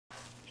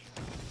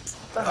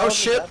Oh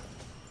shit!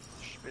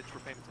 Shh, bitch, we're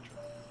paying attention.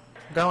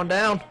 Going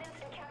down.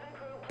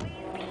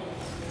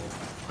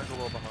 Mine's a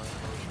little behind.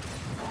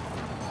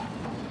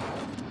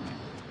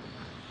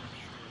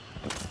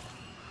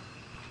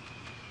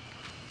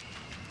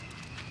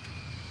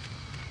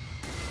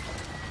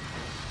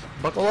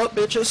 Buckle up,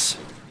 bitches.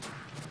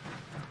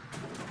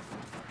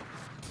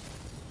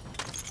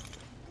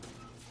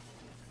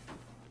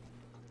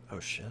 Oh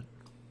shit.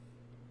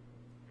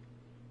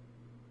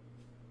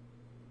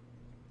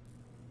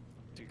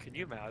 Dude, can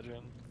you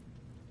imagine?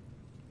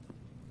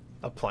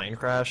 A plane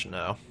crash?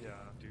 No. Yeah,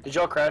 dude. Did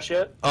y'all crash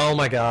yet? Oh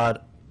my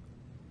god.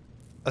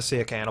 I see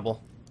a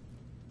cannibal.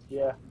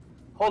 Yeah.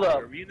 Hold up.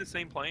 Are we in the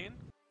same plane?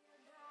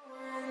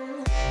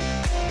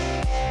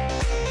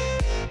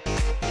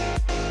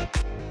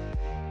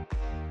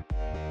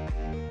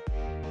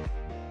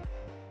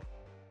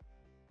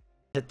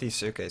 Hit these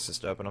suitcases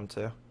to open them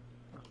too.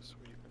 Oh,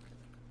 sweet.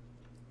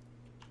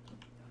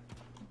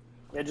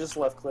 Yeah, just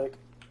left click.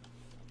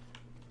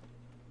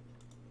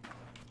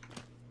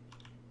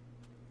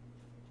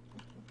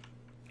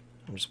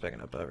 I'm just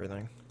picking up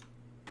everything.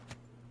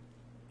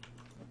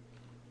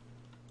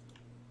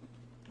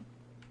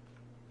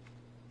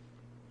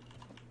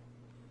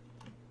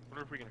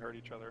 Wonder if we can hurt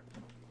each other.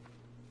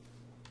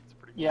 It's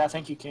pretty Yeah, I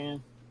think you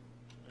can.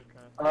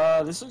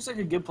 Okay. This looks like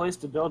a good place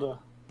to build a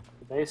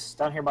base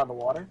down here by the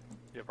water.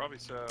 Yeah, probably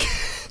so.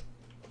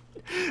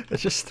 I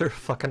just threw a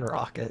fucking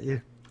rock at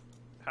you.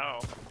 How?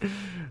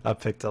 I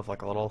picked up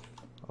like a little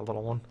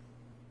one.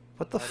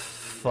 What the I didn't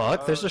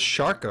fuck? There's a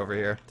shark over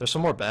here. There's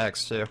some more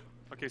bags too.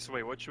 Okay, so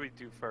wait, what should we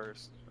do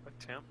first? A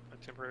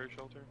temporary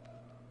shelter?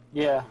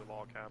 Yeah. The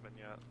log cabin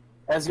yet?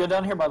 Let's go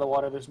down here by the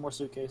water. There's more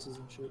suitcases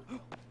and shit.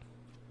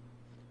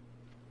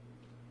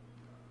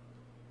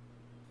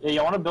 Yeah,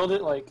 you want to build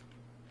it like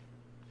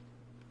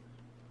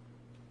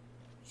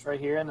just right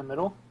here in the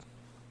middle?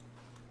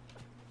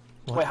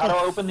 What Wait, how the do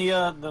I open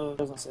the...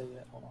 doesn't say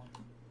yet. Hold on.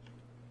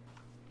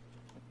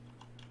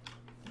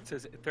 It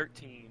says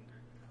 13.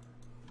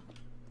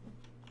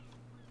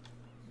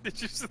 Did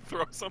you just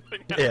throw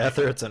something at Yeah, I me?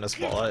 threw it in a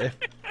spot.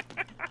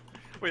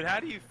 Wait, how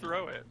do you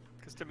throw it?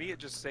 Because to me it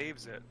just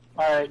saves it.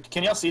 Alright,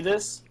 can y'all see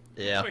this?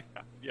 Yeah.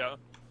 Yeah.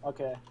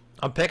 Okay.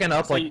 I'm picking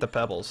up So like you- the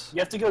pebbles. You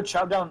have to go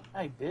chop down...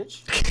 Hey,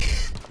 bitch.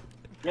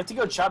 You have to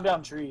go chop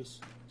down trees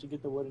to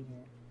get the wood in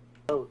here.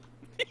 Oh.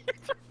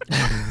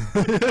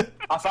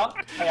 I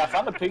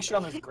found a picture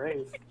on this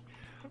grave.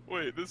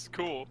 Wait, this is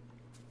cool.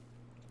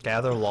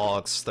 Gather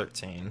logs,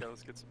 13. Yeah,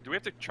 let's get some. Do we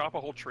have to chop a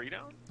whole tree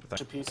down?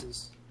 Bunch of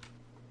pieces.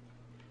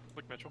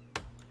 Look, Mitchell.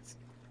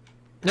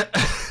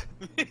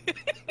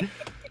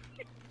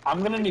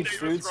 I'm gonna need Davis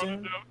food running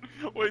soon.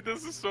 down. Wait,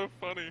 this is so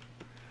funny.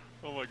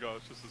 Oh my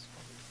gosh, this is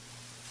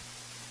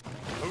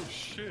funny. Oh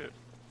shit.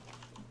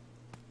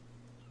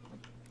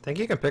 think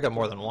you can pick up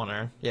more than one,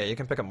 Aaron. Yeah, you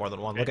can pick up more than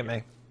one. Look at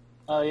me.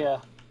 Oh yeah.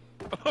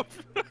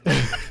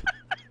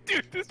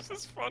 Dude, this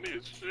is funny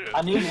as shit.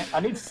 I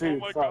need food.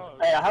 my Fuck. God.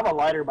 Hey, I have a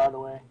lighter by the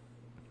way.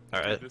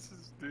 Alright. This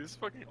is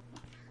fucking.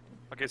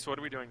 Okay, so what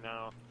are we doing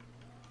now?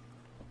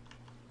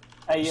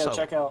 Hey, yeah, So-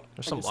 check out.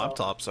 There's check some this out.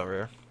 laptops over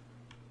here.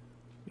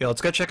 Yo,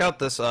 let's go check out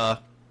this, I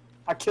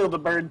killed a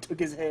bird and took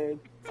his head.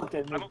 Fuck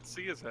that I noob. don't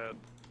see his head.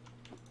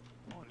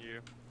 On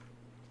you.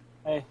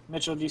 Hey,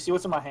 Mitchell, do you see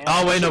what's in my hand?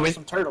 Oh, wait, no, There's we-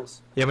 some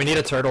turtles. yeah, we need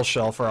a turtle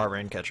shell for our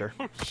rain catcher.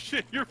 Oh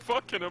shit, you're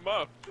fucking him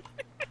up.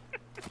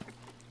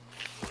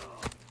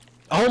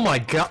 Oh my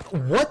god,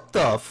 what the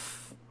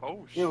f-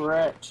 Oh shit. You're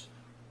wrecked.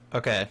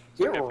 Okay.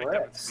 You're definitely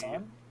wrecked, see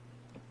son.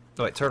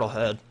 Oh, wait, turtle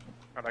head.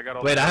 Alright, I got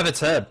all Wait, the- I have its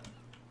head.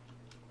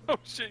 Oh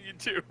shit, you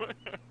do.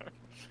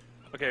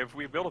 Okay, if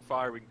we build a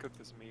fire, we can cook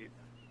this meat.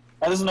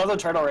 Oh, there's another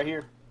turtle right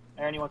here.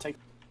 Aaron, you want to take?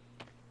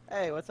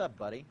 Hey, what's up,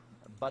 buddy?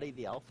 Buddy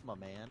the Elf, my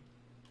man.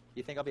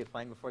 You think I'll be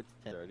playing before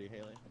 10:30,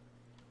 Haley?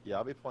 Yeah,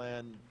 I'll be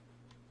playing,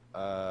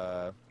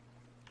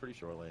 pretty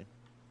shortly.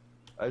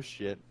 Oh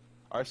shit.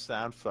 Our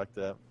sound fucked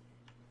up.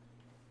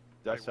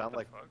 Do I Wait, what sound the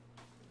like... fuck? do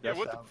Yeah, I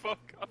what sound- the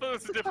fuck? I thought it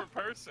was a different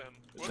person.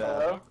 What No.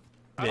 the fuck?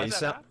 How Yeah, did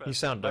that happen? you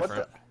sound What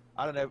different. the...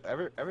 I don't know,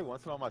 every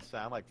once in a while my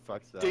sound like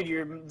fucks up. Dude,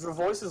 your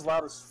voice is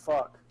loud as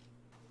fuck.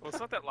 Well, it's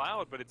not that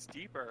loud, but it's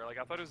deeper. Like,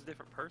 I thought it was a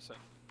different person.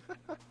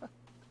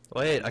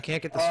 Wait, I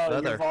can't get this Your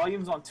feather.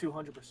 volume's on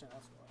 200%. That's why.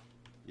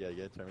 Yeah, you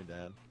gotta turn me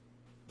down.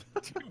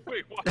 Dude,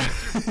 wait, why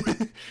is your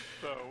voice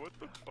so? What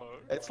the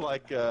fuck? It's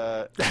like,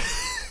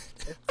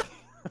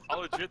 I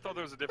legit thought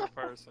there was a different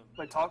person.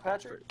 Wait, talk,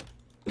 Patrick.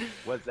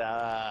 what's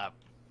up?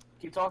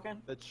 Keep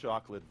talking. The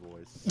chocolate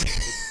voice.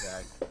 It's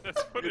back.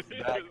 That's what it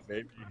It's back, is.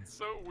 baby. It's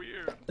so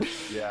weird.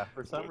 Yeah,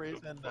 for some What the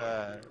reason,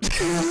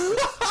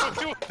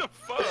 What the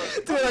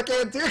fuck? Dude, I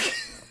can't do it.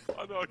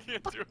 Oh no, I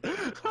can't do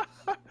it.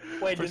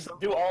 Wait, For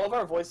do all of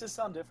our voices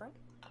sound different?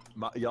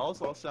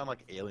 y'all's all sound like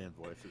alien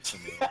voices to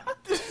me.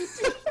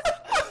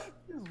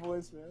 His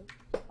voice,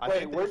 man. I Wait,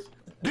 think where'd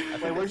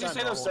there's- where'd you sound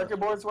say those normal. circuit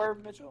boards were,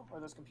 Mitchell? Or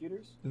those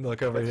computers?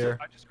 Look over here.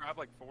 I just grabbed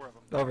like 4 of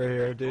them. Over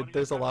here, dude.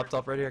 There's a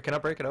laptop right here. Can I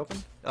break it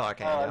open? Oh, I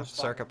can, Oh, I yeah. just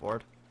saw Circuit it.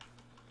 board.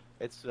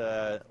 It's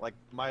like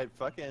my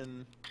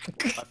fucking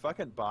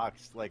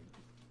box like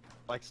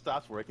like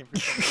stops working for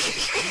some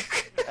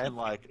reason, and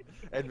like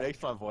it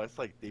makes my voice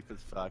like deep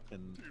as fuck.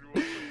 And Dude,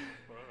 what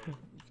the fuck?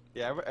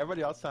 yeah,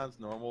 everybody else sounds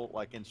normal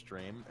like in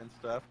stream and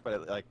stuff, but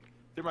it, like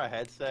through my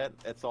headset,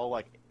 it's all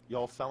like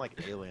y'all sound like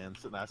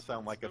aliens, and I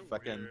sound like a So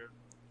fucking weird.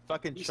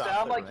 fucking. You chocolate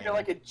sound like rain. you're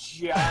like a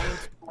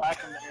giant black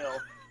male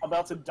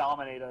about to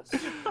dominate us.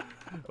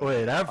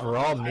 Wait, I have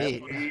raw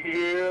meat.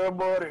 Yeah,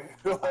 buddy.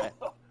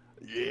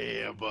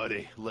 Yeah,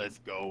 buddy, let's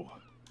go.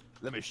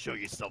 Let me show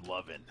you some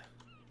loving.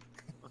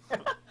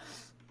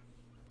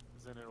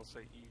 Then it'll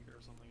say eat or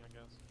something, I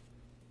guess.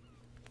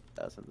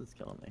 That's something's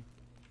killing me.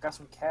 Got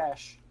some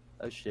cash.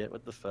 Oh shit!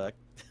 What the fuck?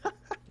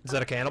 Is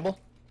that a cannibal?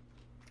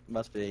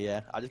 Must be.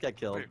 Yeah. I just got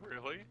killed. Wait,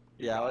 really?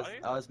 You Yeah,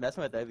 died? I was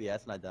messing with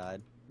OBS and I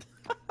died.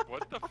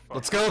 What the fuck?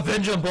 Let's go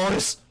avenge him,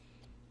 boys!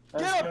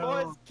 Let's Get him,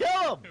 go. boys!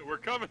 Kill him! We're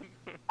coming.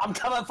 I'm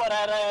coming for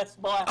that ass,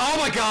 boy. Oh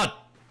my god!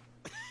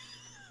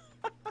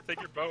 Take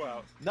your bow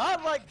out.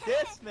 Not like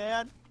this,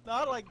 man.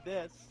 Not like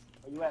this.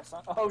 Are you at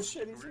son? Oh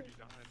shit, he's Where here. you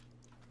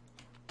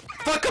died?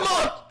 Fuck him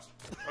up!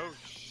 Oh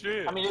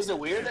shit. I mean, is it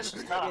weird that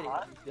she's kind of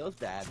hot? It feels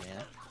bad,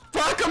 man.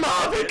 Fuck him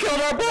up! He killed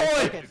our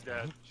boy! He's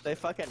dead. They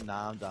fucking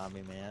nommed on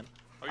me, man.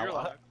 Oh, you're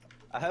alive.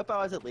 I hope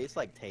I was at least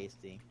like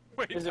tasty.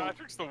 Wait, Is it-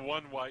 Patrick's the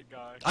one white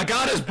guy. I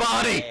got his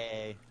body!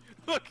 Hey.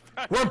 Look,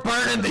 Patrick. We're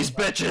burning these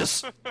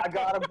bitches! I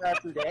got him,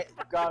 Patrick.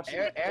 Got you.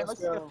 Aaron Let's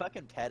looks like a go.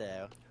 fucking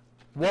pedo.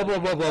 Whoa, whoa,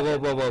 whoa, whoa, whoa,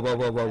 whoa, whoa, whoa,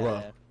 whoa, whoa,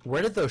 whoa.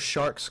 Where did those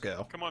sharks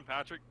go? Come on,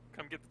 Patrick.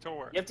 Come get the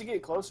tour. You have to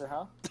get closer,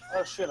 huh?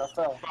 Oh shit, I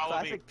fell.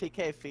 Follow me. Classic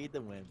PK feed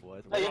the win,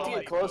 boys. No, you have to Follow get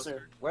me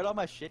closer. Where'd all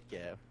my shit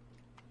go?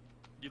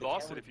 You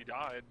lost it if you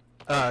died.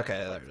 Oh, okay,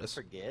 there it is.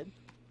 For good?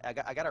 I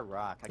got a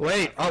rock. I got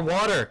Wait, our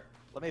water!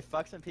 Let me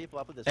fuck some people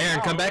up with this. Aaron,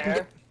 rock. come back and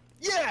get...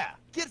 Yeah!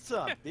 Get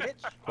some, bitch!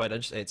 Wait, I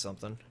just ate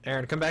something.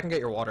 Aaron, come back and get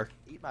your water.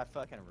 Eat my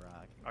fucking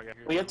rock. Okay.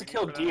 We have to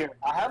kill deer.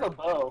 I have a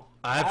bow.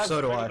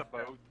 So do Bring I. the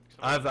boat.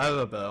 I have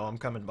a bow. I'm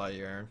coming by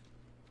you, Aaron.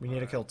 We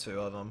need to kill 2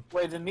 of them.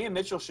 Wait, then me and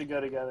Mitchell should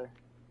go together.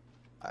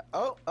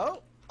 Oh!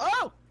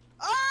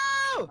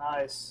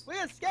 Nice. We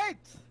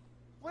escaped!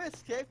 We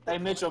escaped! Hey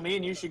Mitchell, me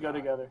and you should go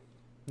together.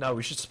 No,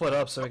 we should split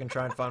up so we can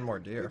try and find more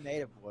We deer.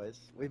 made it, boys.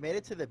 We made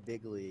it to the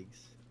big leagues.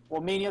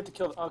 Well, me and you have to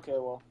kill. Okay,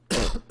 well.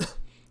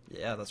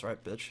 Yeah, that's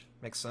right, bitch.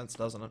 Makes sense,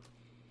 doesn't it?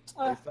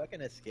 We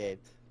fucking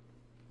escaped.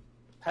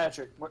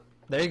 Patrick,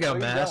 There you go, Where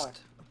you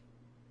masked.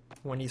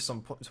 We need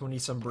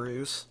some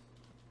brews.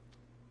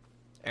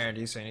 Aaron,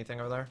 do you see anything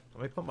over there?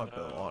 Let me put my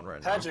bow on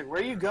right now. Patrick,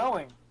 where are you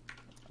going?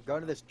 I'm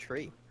going to this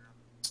tree.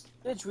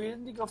 Bitch, we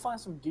need to go find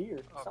some deer.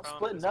 Oh, Stop found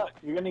splitting this up. way.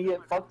 You're gonna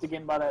get fucked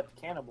again by that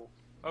cannibal.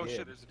 Oh Yeah.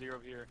 shit, there's a deer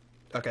over here.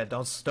 Okay,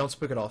 don't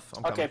spook it off.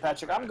 I'm Okay, coming.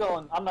 Patrick,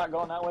 I'm not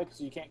going that way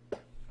because you can't.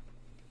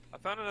 I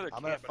found another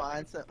I'm gonna camp, but I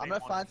find think some. it's I'm the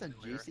gonna main find one some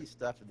over there. juicy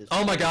stuff at this.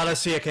 Oh my tree, god, I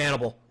see a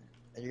cannibal.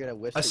 And you're gonna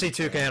wish. I that see you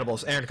 2 could.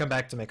 cannibals. Aaron, come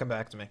back to me. Come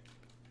back to me.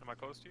 Am I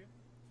close to you?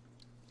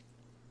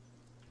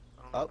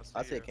 I don't know Oh, if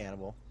I see a you.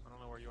 cannibal. I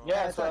don't know where you are.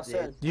 Yeah, that's what I That's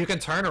what I said. You can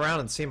turn around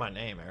and see my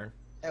name, Aaron.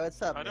 Hey,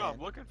 what's up, I know, man?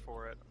 I'm looking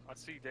for it. I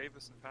see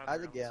Davis and Patrick. How's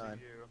it I don't see going?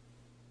 you.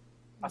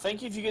 I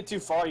think if you get too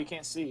far, you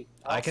can't see.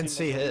 I don't can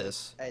see Mitchell.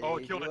 his. Hey, Oh, I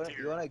dude, killed you a wanna, deer.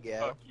 you wanna go?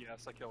 Fuck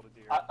yes, I killed a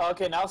deer.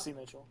 Okay, now I see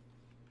Mitchell.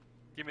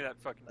 Give me that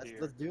fucking deer.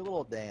 Let's do a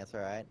little dance, all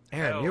right?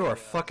 Aaron, Hell you are yes.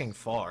 fucking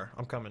far.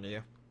 I'm coming to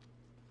you.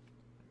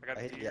 I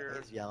got a deer.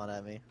 He's yelling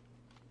at me.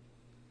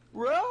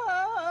 Found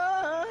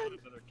Run!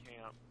 another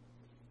camp.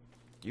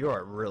 You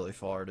are really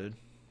far, dude.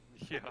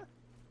 Yeah.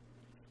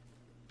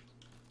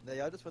 No,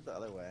 y'all just went the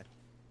other way.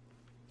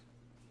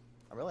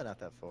 I'm really not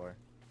that far.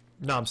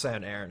 No, I'm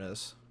saying Aaron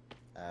is.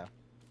 Oh.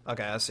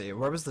 Okay, I see you.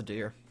 Where was the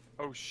deer?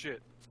 Oh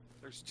shit.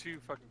 There's 2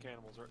 fucking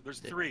cannibals. There's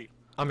 3.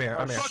 I'm here.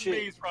 I'm Oh, here. Fuck shit. me,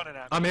 he's running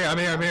at me. I'm here. I'm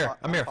here. I'm here.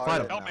 I'm here.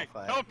 Fight him. Help me!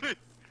 Fight. Help me!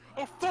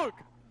 Oh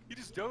fuck! He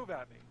just dove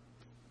at me.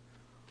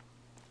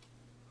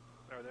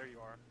 Oh, there you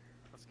are.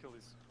 Let's kill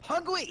these.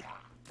 Hungry!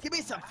 Give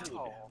me some food!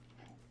 Ow.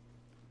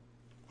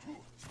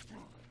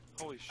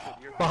 Holy shit!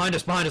 You're... Behind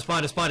us. Behind us.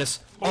 Behind us. Behind us.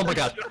 Oh my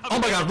god. Oh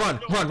my god. Run.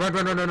 Run. Run.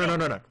 Run. Run. Run. Run. Run.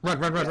 Run.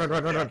 Run. Run. Run. Run. Run.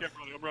 Run. Run. Run. Okay,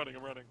 I'm running.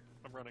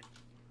 I'm running.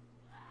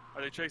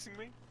 Are they chasing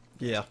me?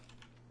 Yeah,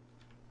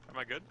 Am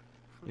I good?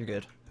 you're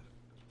good.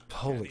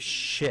 Holy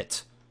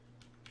shit.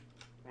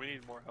 We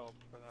need more help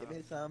for Give that.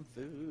 me some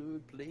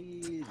food,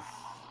 please.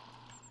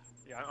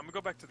 Yeah, I'm gonna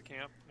go back to the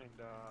camp and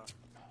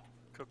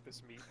cook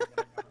this meat.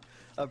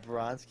 A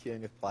bronze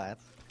king of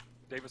plants.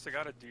 Davis, I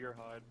got a deer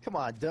hide. Come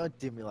on, don't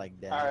do me like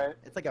that. Alright.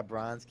 It's like a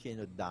bronze king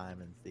with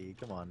diamonds, dude.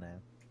 Come on now.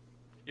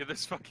 Yeah,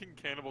 there's fucking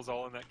cannibals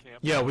all in that camp.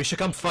 Yo, we should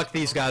come fuck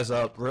these guys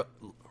up.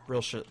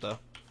 Real shit though.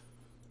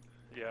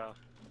 Yeah.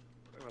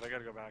 But I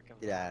gotta go back and.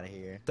 Get out of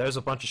here. There's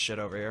a bunch of shit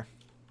over here.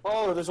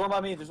 Oh, there's one by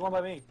me. There's one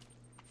by me.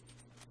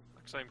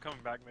 Actually, I'm coming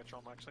back,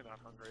 Mitchell. I'm actually not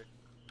hungry.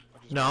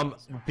 just No, doing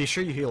this. be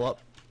sure you heal up.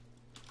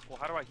 Well,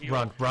 how do I heal?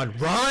 Run. Run.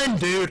 Run,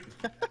 dude.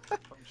 Oh,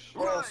 shit.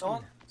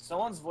 Bro,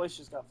 someone's voice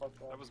just got fucked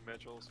That up. was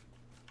Mitchell's.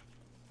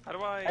 How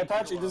do I? Hey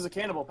Patrick, heal there's a up?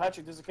 cannibal.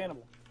 Patrick, there's a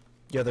cannibal.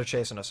 Yo, they're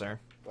chasing us, Aaron.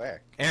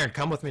 Where? Aaron,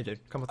 come with me, dude.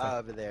 Come with me.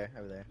 Over there,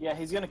 over there. Yeah,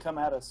 he's gonna come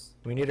at us.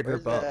 We need to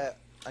Where's group up. the...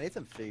 I need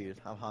some food.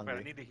 I'm Wait, hungry.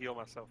 I need to heal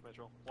myself,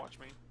 Mitchell. Watch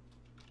me.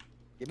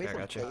 Give me Okay, I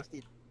some got you.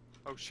 tasty.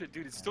 Oh shit,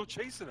 dude, it's still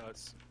chasing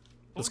us.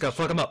 Let's go.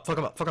 Fuck him up. Fuck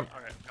him up. Fuck him.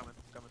 Alright, coming,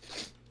 coming.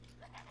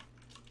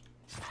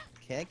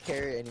 Can't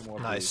carry any more.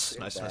 Nice,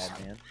 boots. They're nice, bad,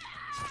 nice. man.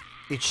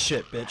 Eat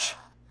shit, bitch.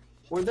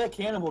 Where'd that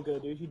cannibal go,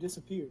 dude? He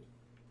disappeared.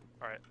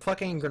 Alright.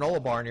 Fucking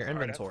granola bar in your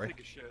Alright, I have to inventory. take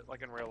a shit,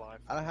 like in real life.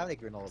 I don't have any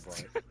granola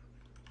bars.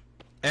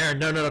 Aaron,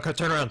 no, no, no.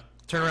 Turn around.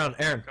 Turn around,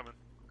 Aaron. Coming.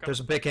 There's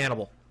a big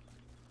cannibal.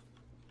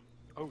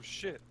 Oh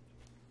shit.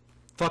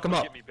 Fuck him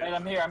up. Get me, Hey, bitch.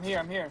 I'm here, I'm here,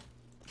 I'm here.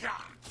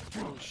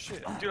 Oh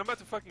shit. Dude, I'm about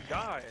to fucking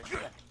die.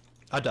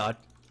 I died.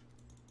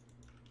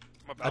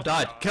 I'm about I to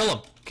died. die. Kill him.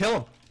 Kill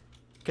him.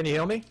 Can you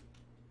heal me?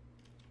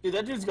 Dude,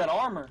 that dude's got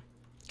armor.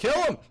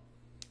 Kill him.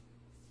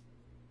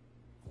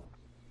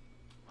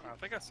 I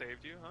think I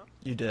saved you, huh?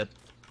 You did.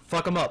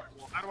 Fuck him up.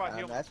 Well, how do I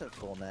heal? That's a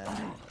cool, man.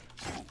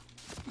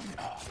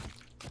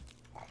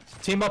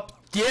 Team up.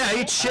 Yeah,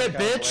 eat shit,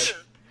 Okay, bitch.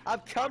 I'm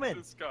coming.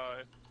 This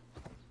guy.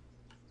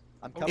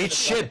 I'm coming. Eat to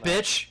shit, fuck,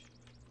 man. bitch.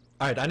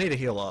 Alright, I need to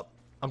heal up.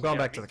 I'm going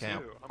Yeah, back to me the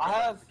camp. too. I'm I going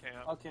back have. to the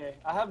camp. Okay,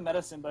 I have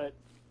medicine, but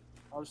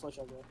I'll just let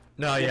y'all go.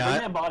 No, Bring yeah,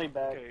 that body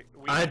back. Okay,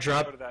 we I need to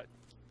dropped- go to that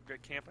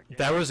good camp again.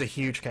 that was a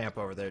huge camp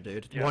over there,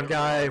 dude. Yeah, One there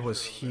was a lot guy of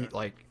was shit over there.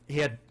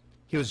 like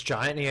he was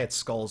giant and he had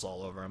skulls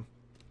all over him.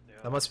 Yeah.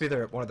 That must be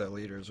one of their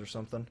leaders or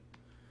something.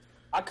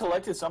 I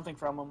collected something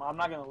from him. I'm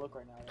not gonna look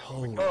right now.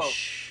 Holy Oh.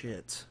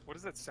 shit. What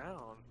does that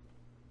sound?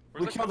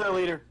 We killed their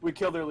leader. We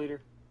killed their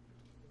leader.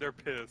 They're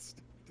pissed.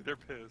 Dude, they're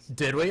pissed.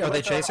 Did we? Are Go they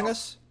back to our chasing house.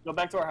 us? Go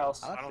back to our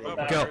house. I don't know. Go but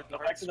back. I Go. heard- I Go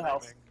heard back to the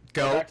house. screaming.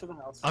 Go Go. back to the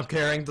house. I'm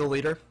carrying the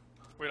leader.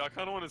 Wait, I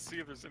kind of want to see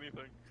if there's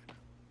anything.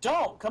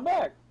 Don't come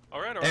back.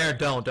 Alright, alright. Aaron,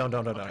 don't. I'm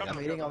I'm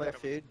coming. eating all their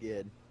food.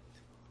 Good.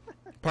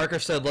 Parker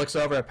said looks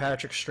over at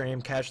Patrick's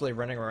stream, casually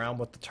running around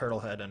with the turtle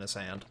head in his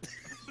hand.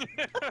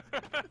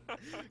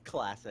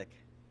 Classic.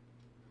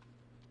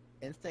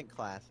 Instant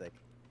classic.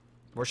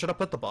 Where should I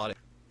put the body?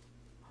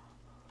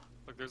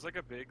 Look, there's like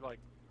a big, like,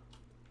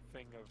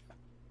 thing of...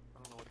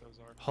 I don't know what those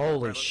are. Holy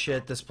Alright, let's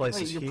shit, go. this place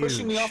Wait, is you're huge.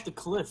 pushing me off the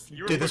cliff.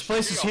 You were Dude, this pushing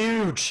place me is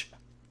off. huge.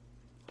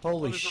 Oh,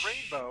 Holy there's a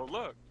shit. rainbow,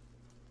 look.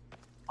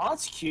 Oh,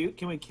 that's cute.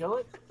 Can we kill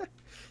it?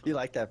 You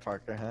like that,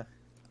 Parker, huh?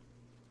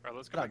 Alright,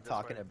 let's go What I'm back this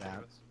talking way.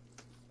 about.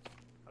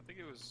 I think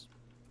it was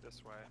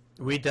this way.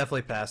 We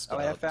definitely passed Oh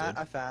wait, out, dude.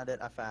 I found it.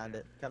 I found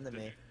it. Come to Did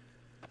me. you?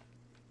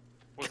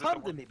 Was it Come the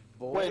to one- me,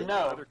 boy. Wait, no.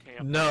 Other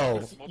camp? No. There's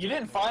multiple You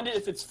didn't camps. find it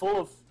if it's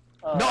full of.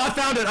 No, I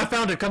found it! I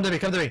found it! Come to me,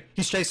 come to me.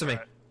 He's chasing me.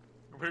 Alright.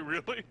 Wait,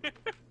 really?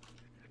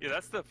 Yeah,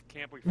 that's the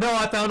camp we No,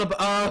 I found him.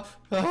 I'm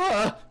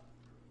coming.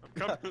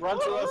 Run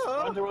to us.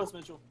 Run to us,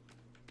 Mitchell.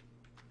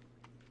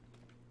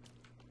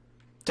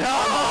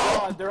 Help!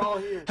 God, they're all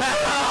here.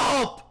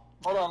 Help!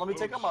 Hold on, let me Oh,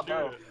 take out my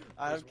bow. shit.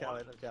 I'm There's coming,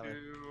 one, I'm coming.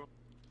 two.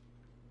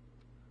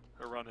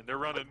 They're running, they're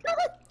running.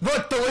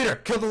 Look, the leader!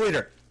 Kill the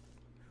leader!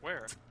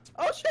 Where?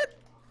 Oh shit!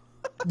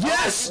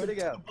 Yes! Where'd he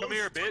go? Come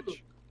here,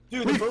 bitch.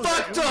 Dude, We the bows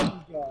fucked are him!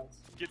 huge, guys.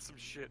 Get some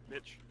shit,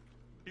 bitch.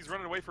 He's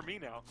running away from me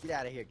now. Get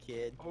out of here,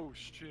 kid. Oh,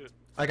 shit.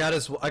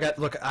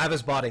 Look, I have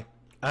his body.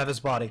 I have his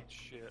body.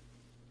 Shit.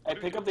 Hey,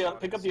 pick up the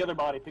other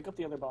body. Pick up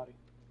the other body.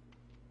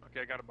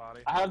 Okay, I got a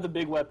body. I have the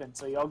big weapon,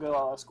 so y'all go.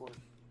 I'll escort.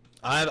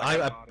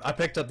 I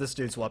picked up this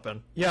dude's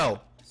weapon. Yo,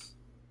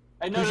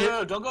 Hey, no, Who's no, it?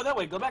 no, don't go that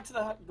way. Go back to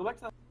the. Go back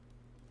to the.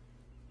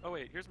 Oh,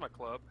 wait, here's my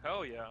club.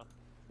 Hell yeah.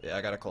 yeah,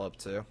 I got a club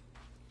too.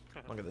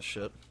 Look at this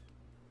shit.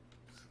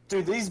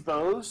 Dude, these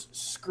bows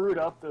screwed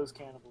up those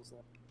cannibals.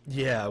 Though.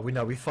 Yeah, we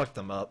know we fucked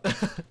them up.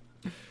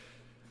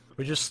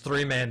 We just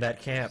three-manned that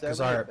camp because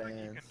So many our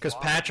bands. because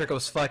Patrick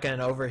was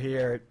fucking over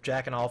here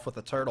jacking off with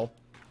a turtle.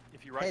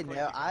 If you right Hey, click,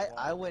 now you can I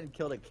fly. went and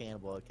killed a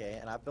cannibal, okay,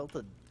 and I built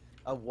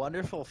a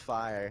wonderful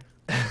fire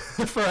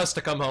For us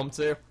to come home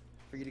to.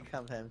 for you to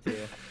come home to,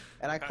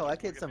 and I Patrick,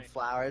 collected look at some me.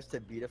 flowers to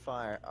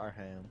beautify our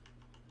home.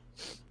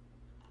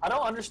 I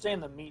don't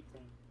understand the meat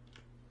thing.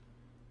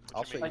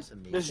 I'll show you Like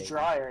some meat. this baby.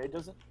 dryer, it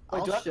doesn't. Wait,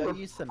 I'll do I have to show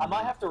you some I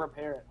might meat. have to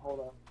repair it. Hold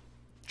up.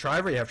 Try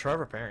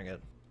repairing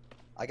it.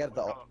 I got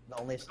the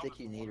only stick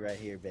you need right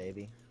here,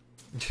 baby.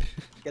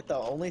 Get the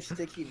only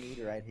stick you need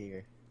right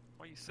here.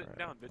 Why are you sitting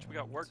down, bitch? We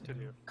got work to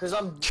do. Cause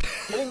I'm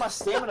getting my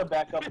stamina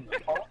back up.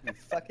 You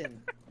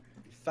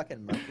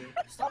fucking monkey.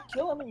 Stop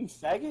killing me, you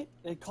faggot!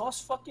 It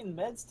costs fucking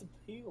meds to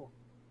heal.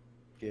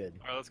 Good.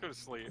 Alright, let's go to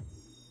sleep.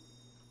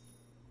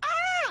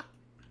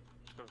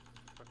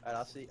 Alright,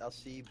 I'll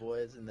see you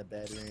boys in the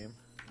bedroom.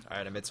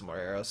 Alright, I made some more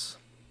arrows.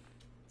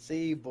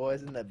 See you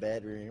boys in the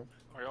bedroom.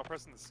 Are y'all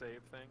pressing the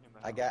save thing?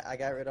 In the I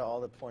got rid of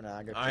all the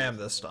pornography. I am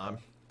this time.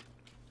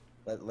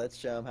 Let's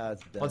show them how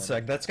it's done. One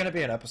sec, that's gonna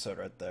be an episode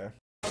right there.